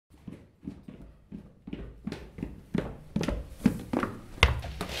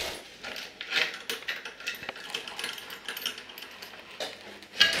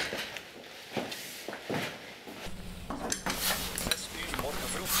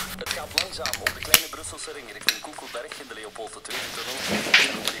Het gaat langzaam op de kleine Brusselse ring richting Koekelberg in de Leopold II-tunnel.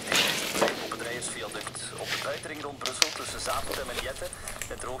 En op richting Westerplein op het Rijensviaduct. Op de buitenring rond Brussel tussen Zaventem en Jette.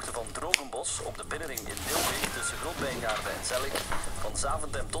 En ter hoogte van Drogenbos op de binnenring in Dilbeek tussen Grootbijgaarde en Zellik. Van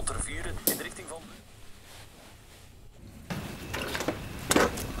Zaventem tot Tervuren in de richting van...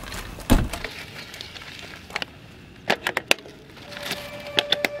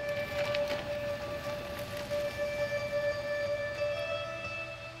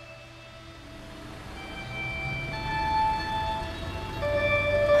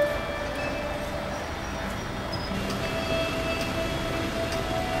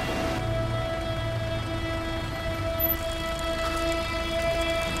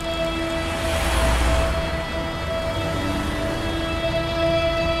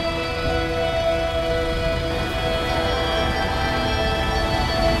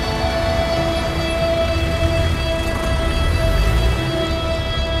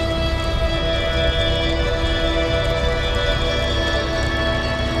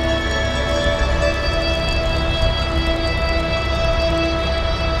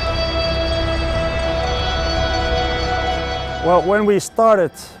 Well, when we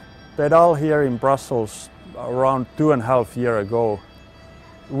started pedal here in Brussels around 2.5 years ago,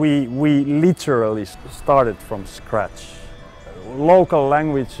 we literally started from scratch. Local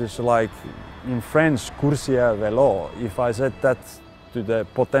languages like in French, coursier vélo, if I said that to the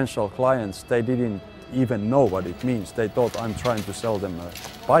potential clients, they didn't even know what it means. They thought I'm trying to sell them a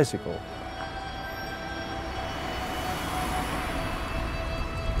bicycle.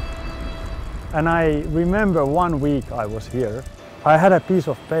 And I remember one week I was here, I had a piece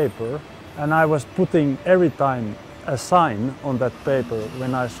of paper and I was putting every time a sign on that paper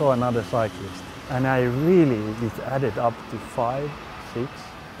when I saw another cyclist. And it added up to 5, 6,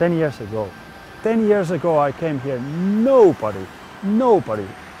 10 years ago. 10 years ago I came here, nobody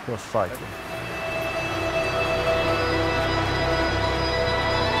was cycling.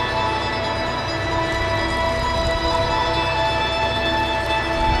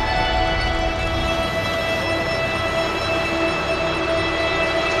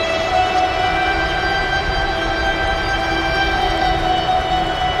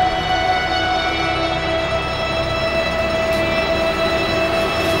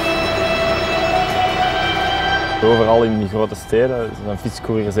 Overal in die grote steden zijn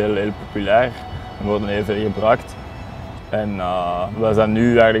fietscouriers heel populair en worden heel veel gebruikt. En wij zijn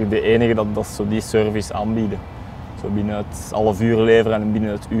nu eigenlijk de enige dat zo die service aanbieden. Zo binnen het half uur leveren en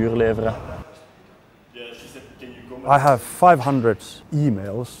binnen het uur leveren. I have 500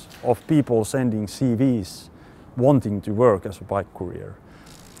 emails of people sending CVs wanting to work as a bike courier.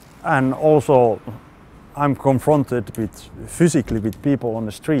 And also I'm confronted physically with people on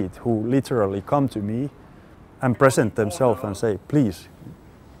the street who literally come to me and present themselves and say, please,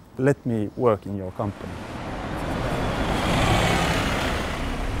 let me work in your company.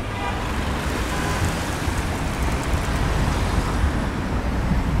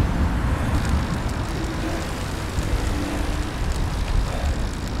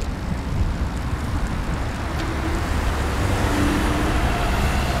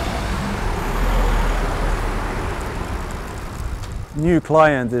 New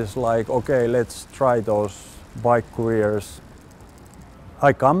client is like, okay, let's try those bike couriers.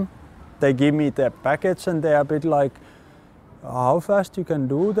 I come, they give me their package and they're a bit like, how fast you can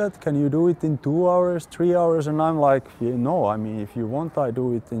do that? Can you do it in 2 hours, 3 hours? And I'm like, yeah, no, I mean, if you want, I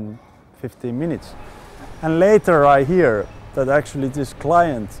do it in 15 minutes. And later I hear that actually this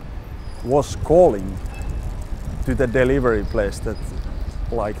client was calling to the delivery place that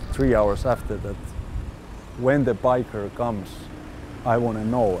like 3 hours after that, when the biker comes, I want to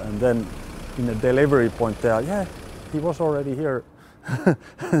know. And then in the delivery point there, yeah, he was already here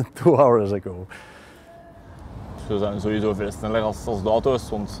 2 hours ago. We zijn sowieso veel sneller als de auto's,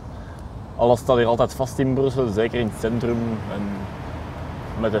 want alles staat hier altijd vast in Brussel, zeker in het centrum. En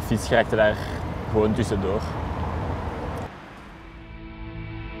met de fiets raak je daar gewoon tussendoor.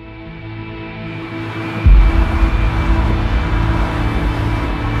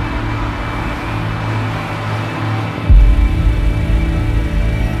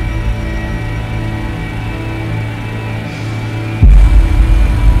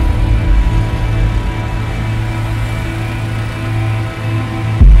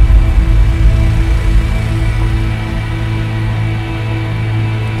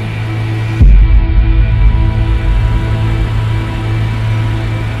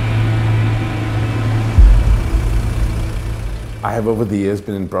 I have over the years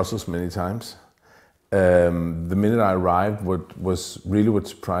been in Brussels many times. The minute I arrived, what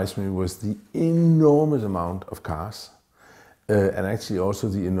surprised me was the enormous amount of cars. and actually also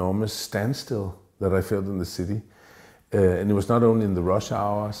the enormous standstill that I felt in the city. And it was not only in the rush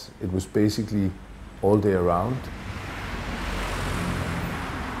hours, it was basically all day around.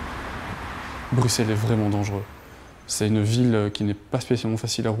 Bruxelles est vraiment dangereux. C'est une ville qui n'est pas spécialement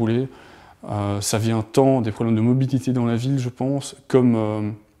facile à rouler. Ça vient tant des problèmes de mobilité dans la ville, je pense,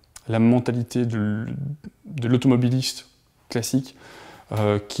 comme la mentalité de l'automobiliste classique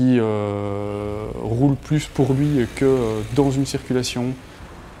qui roule plus pour lui que dans une circulation.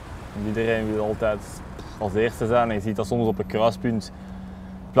 Iedereen wil altijd als eerste zijn en je ziet dat soms op een kruispunt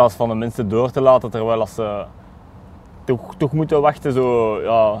in plaats van de mensen door te laten terwijl als ze toch moeten wachten, zo,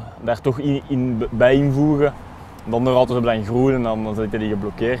 ja, daar toch bij invoegen. De andere auto's hebben dan groen en dan zitten die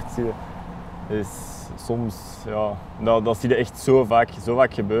geblokkeerd. Dus soms, ja, dat zie je echt zo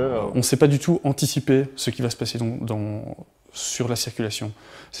vaak gebeuren. On ne sait pas du tout anticiper ce qui va se passer sur la circulation.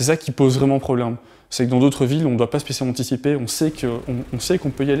 C'est ça qui pose vraiment problème. C'est que dans d'autres villes, on ne doit pas spécialement anticiper, on sait qu'on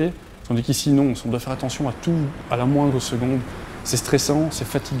peut y aller, tandis qu'ici, non, on doit faire attention à tout, à la moindre seconde. C'est stressant, c'est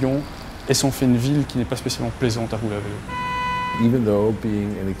fatigant, et ça en fait une ville qui n'est pas spécialement plaisante à rouler à vélo. Even though being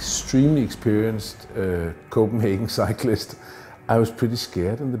an extremely experienced Copenhagen cyclist, I was pretty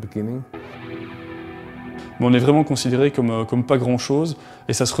scared in the beginning. Mais on est vraiment considéré comme pas grand-chose,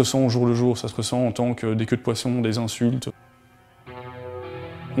 et ça se ressent au jour le jour, ça se ressent en tant que des queues de poisson, des insultes.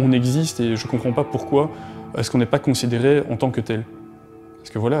 On existe et je ne comprends pas pourquoi est-ce qu'on n'est pas considéré en tant que tel. Parce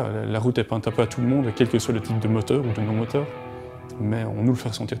que voilà, la route est peinte un peu à tout le monde, quel que soit le type de moteur ou de non-moteur, mais on nous le fait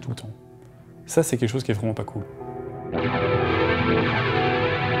ressentir tout le temps. Ça, c'est quelque chose qui est vraiment pas cool.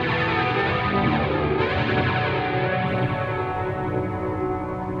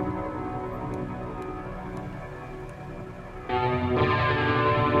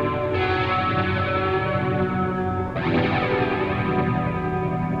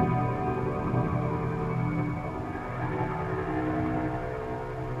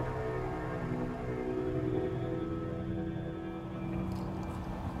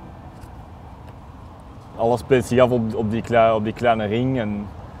 Alles speelt zich af op die kleine ring en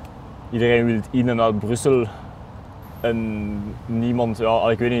iedereen wil in en uit Brussel. En niemand, ja,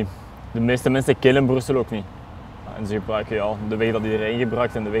 ik weet niet, de meeste mensen kennen Brussel ook niet. En ze gebruiken de weg dat iedereen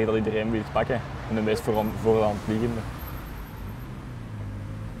gebruikt en de weg dat iedereen wil pakken. En de meest vooraanvliegende.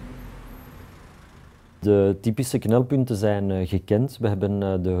 De typische knelpunten zijn gekend. We hebben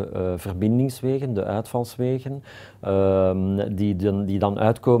de verbindingswegen, de uitvalswegen, die dan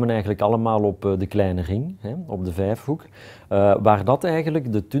uitkomen eigenlijk allemaal op de kleine ring, op de vijfhoek. Waar dat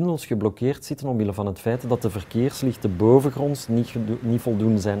eigenlijk de tunnels geblokkeerd zitten omwille van het feit dat de verkeerslichten bovengronds niet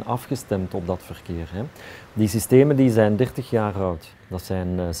voldoende zijn afgestemd op dat verkeer. Die systemen die zijn 30 jaar oud. Dat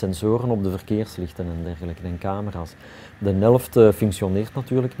zijn sensoren op de verkeerslichten en dergelijke en camera's. De helft functioneert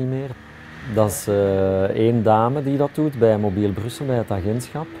natuurlijk niet meer. Dat is één dame die dat doet bij Mobiel Brussel, bij het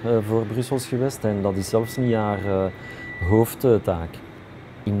agentschap voor Brussels gewest. En dat is zelfs niet haar hoofdtaak.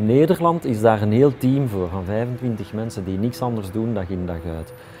 In Nederland is daar een heel team voor van 25 mensen die niks anders doen dag in dag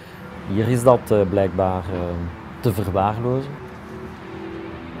uit. Hier is dat blijkbaar te verwaarlozen.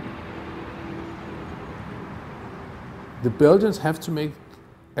 The Belgians have to make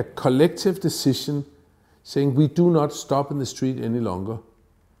a collective decision saying we do not stop in the street any longer.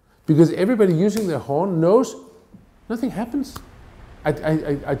 Because everybody using their horn knows nothing happens.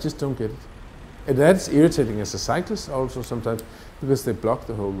 I just don't get it. And that's irritating as a cyclist also sometimes because they block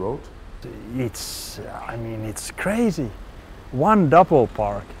the whole road. It's crazy. One double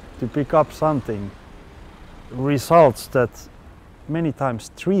park to pick up something results that many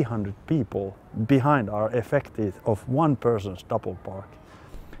times 300 people behind are affected of one person's double park.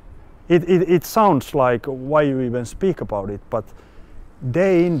 It sounds like why you even speak about it, but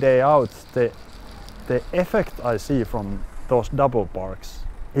day in, day out, the effect I see from those double parks,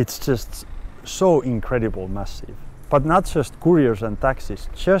 it's just so incredible massive. But not just couriers and taxis,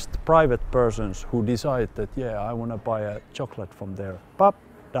 just private persons who decide that, yeah, I want to buy a chocolate from there. Pop,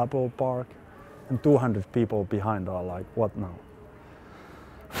 double park, and 200 people behind are like, what now?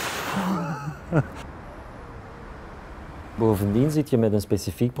 Bovendien zit je met een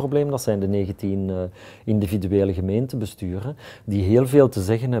specifiek probleem, dat zijn de 19 individuele gemeentebesturen, die heel veel te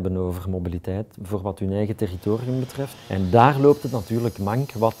zeggen hebben over mobiliteit voor wat hun eigen territorium betreft. En daar loopt het natuurlijk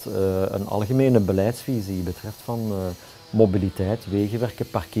mank wat een algemene beleidsvisie betreft van mobiliteit, wegenwerken,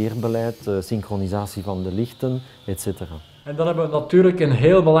 parkeerbeleid, synchronisatie van de lichten, etc. En dan hebben we natuurlijk een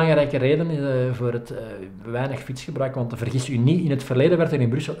heel belangrijke reden voor het weinig fietsgebruik, want vergis u niet, in het verleden werd er in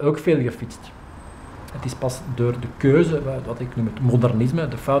Brussel ook veel gefietst. Het is pas door de keuze, wat ik noem het modernisme,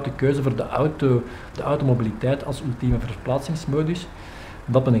 de foute keuze voor de automobiliteit als ultieme verplaatsingsmodus,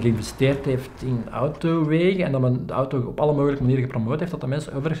 dat men geïnvesteerd heeft in autowegen en dat men de auto op alle mogelijke manieren gepromoot heeft, dat de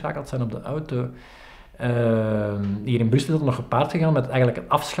mensen overgeschakeld zijn op de auto. Hier in Brussel is dat nog gepaard gegaan met eigenlijk het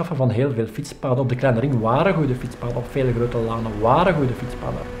afschaffen van heel veel fietspaden. Op de kleine ring waren goede fietspaden, op vele grote lanen waren goede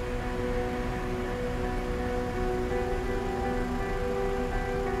fietspaden.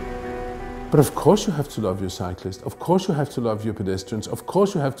 But of course you have to love your cyclists, of course you have to love your pedestrians, of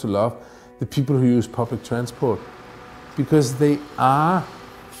course you have to love the people who use public transport, because they are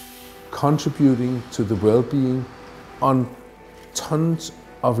contributing to the well-being on tons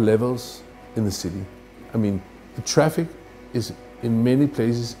of levels in the city. I mean, the traffic is in many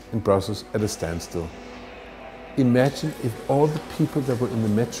places in Brussels at a standstill. Imagine if all the people that were in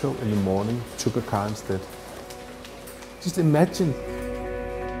the metro in the morning took a car instead. Just imagine.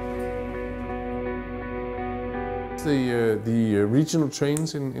 The regional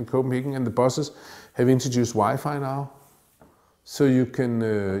trains in Copenhagen and the buses have introduced Wi-Fi now, so you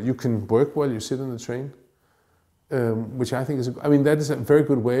can work while you sit in the train, which I think is, that is a very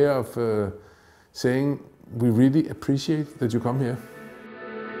good way of saying we really appreciate that you come here.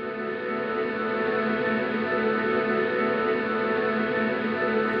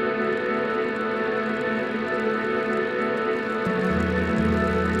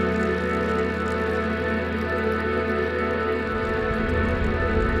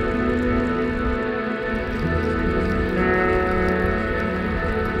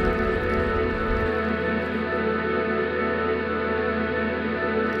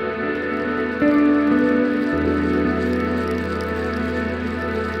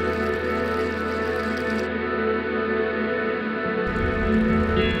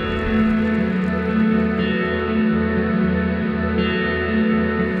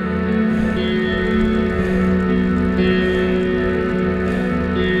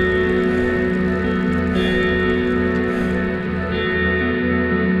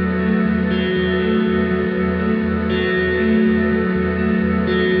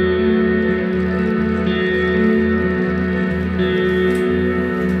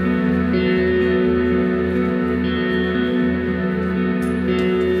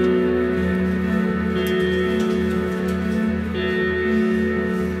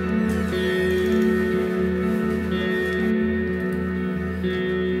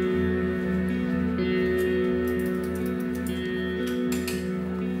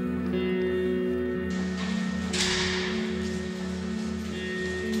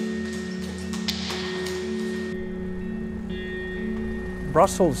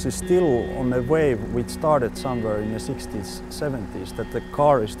 Brussels is still on a wave which started somewhere in the 60s, 70s, that the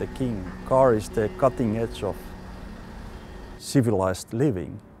car is the king. Car is the cutting edge of civilized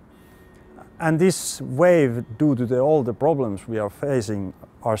living. And this wave, due to all the problems we are facing,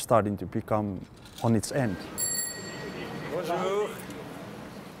 are starting to become on its end. Bonjour.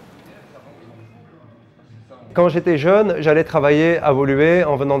 Quand j'étais jeune, j'allais travailler à Woluwe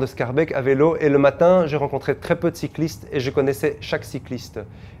en venant de Schaerbeek à vélo et le matin, je rencontrais très peu de cyclistes et je connaissais chaque cycliste.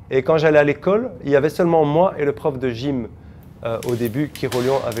 Et quand j'allais à l'école, il y avait seulement moi et le prof de gym au début qui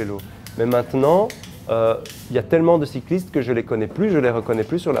roulions à vélo. Mais maintenant, il y a tellement de cyclistes que je les connais plus, je les reconnais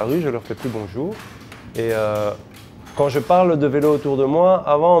plus sur la rue, je leur fais plus bonjour. Et quand je parle de vélo autour de moi,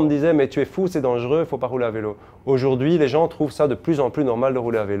 avant on me disait mais tu es fou, c'est dangereux, il ne faut pas rouler à vélo. Aujourd'hui, les gens trouvent ça de plus en plus normal de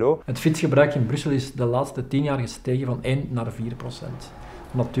rouler à vélo. Het fietsgebruik in Brussel is de laatste 10 jaar gestegen van 1 naar 4%.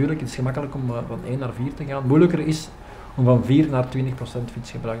 Natuurlijk, het is gemakkelijk om van 1 naar 4 te gaan. Moeilijker is om van 4 naar 20%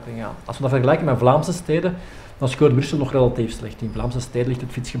 fietsgebruik te gaan. Als we dat vergelijken met Vlaamse steden, dan scoort Brussel nog relatief slecht. In Vlaamse steden ligt het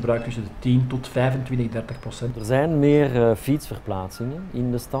fietsgebruik tussen de 10 tot 25-30%. Er zijn meer fietsverplaatsingen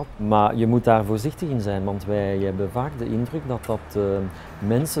in de stad, maar je moet daar voorzichtig in zijn, want wij hebben vaak de indruk dat dat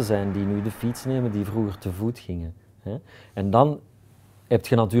mensen zijn die nu de fiets nemen die vroeger te voet gingen. Hè? En dan heb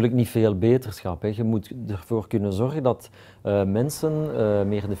je natuurlijk niet veel beterschap. Hè? Je moet ervoor kunnen zorgen dat mensen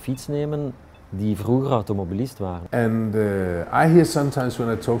meer de fiets nemen die vroeger automobilist waren. And I hear sometimes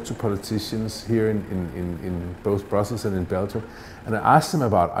when I talk to politicians here in both Brussels and in Belgium, and I ask them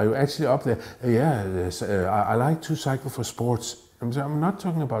about, are you actually up there? I like to cycle for sports. I'm not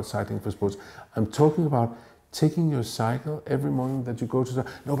talking about cycling for sports. I'm talking about taking your cycle every morning that you go to the...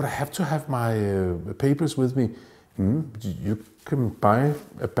 No, but I have to have my papers with me. You can buy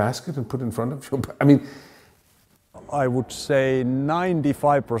a basket and put it in front of you. I mean, I would say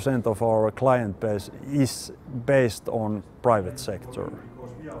 95% of our client base is based on private sector.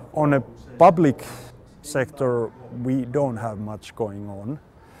 On a public sector, we don't have much going on,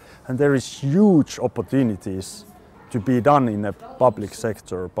 and there is huge opportunities to be done in a public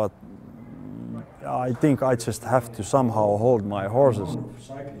sector, but I think I just have to somehow hold my horses.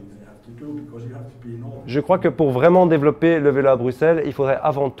 Je crois que pour vraiment développer le vélo à Bruxelles, il faudrait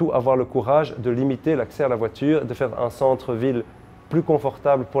avant tout avoir le courage de limiter l'accès à la voiture, de faire un centre-ville plus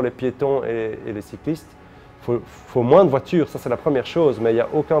confortable pour les piétons et les cyclistes. Il faut moins de voitures, ça c'est la première chose, mais il n'y a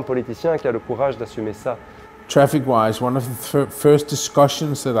aucun politicien qui a le courage d'assumer ça. Traffic-wise, one of the first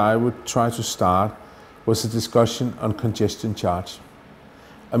discussions that I would try to start was a discussion on congestion charge.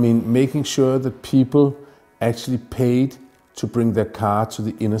 I mean, making sure that people actually paid to bring their car to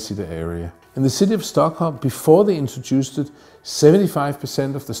the inner city area. In the city of Stockholm, before they introduced it,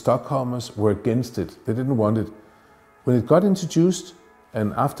 75% of the Stockholmers were against it. They didn't want it. When it got introduced,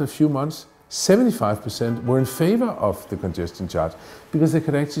 and after a few months, 75% were in favor of the congestion charge because they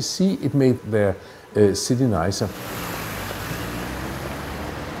could actually see it made their city nicer.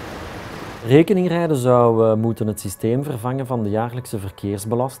 Rekeningrijden zou moeten het systeem vervangen van de jaarlijkse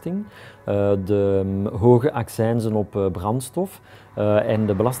verkeersbelasting, de hoge accijnzen op brandstof en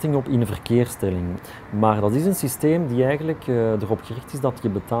de belasting op inverkeerstelling. Maar dat is een systeem die eigenlijk erop gericht is dat je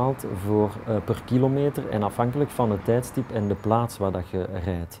betaalt voor per kilometer en afhankelijk van het tijdstip en de plaats waar dat je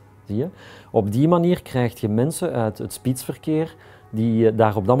rijdt. Zie je? Op die manier krijg je mensen uit het spitsverkeer die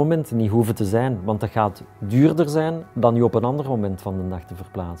daar op dat moment niet hoeven te zijn, want dat gaat duurder zijn dan je op een ander moment van de dag te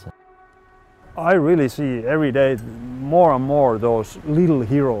verplaatsen. I really see every day more and more those little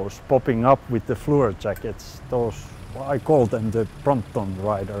heroes popping up with the fluor jackets. Those, I call them the Brompton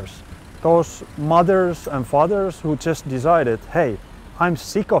riders. Those mothers and fathers who just decided, hey, I'm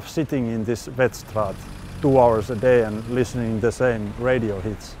sick of sitting in this Vetstraat 2 hours a day and listening the same radio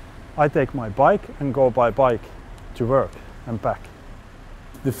hits. I take my bike and go by bike to work and back.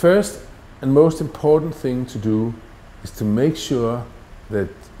 The first and most important thing to do is to make sure that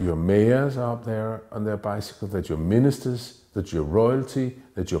your mayors are up there on their bicycles, that your ministers, that your royalty,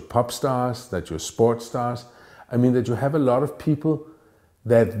 that your pop stars, that your sports stars, I mean that you have a lot of people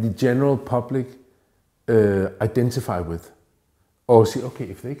that the general public identify with. Or say, okay,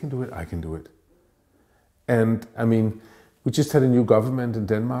 if they can do it, I can do it. And I mean, we just had a new government in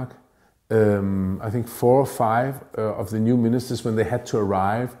Denmark. I think 4 or 5 of the new ministers, when they had to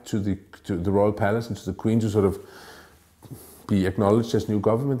arrive to the royal palace and to the queen to sort of be acknowledged as new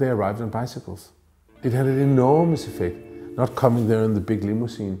government, they arrived on bicycles. It had an enormous effect, not coming there in the big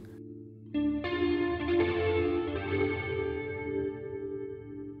limousine.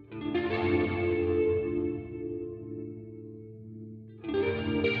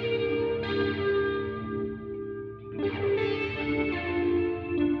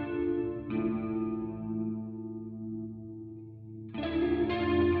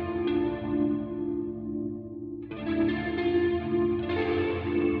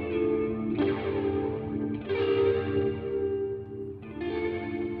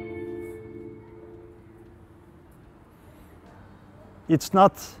 It's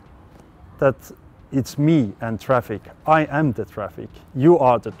not that it's me and traffic. I am the traffic. You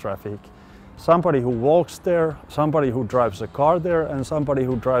are the traffic. Somebody who walks there, somebody who drives a car there, and somebody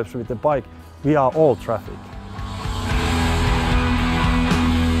who drives with a bike. We are all traffic.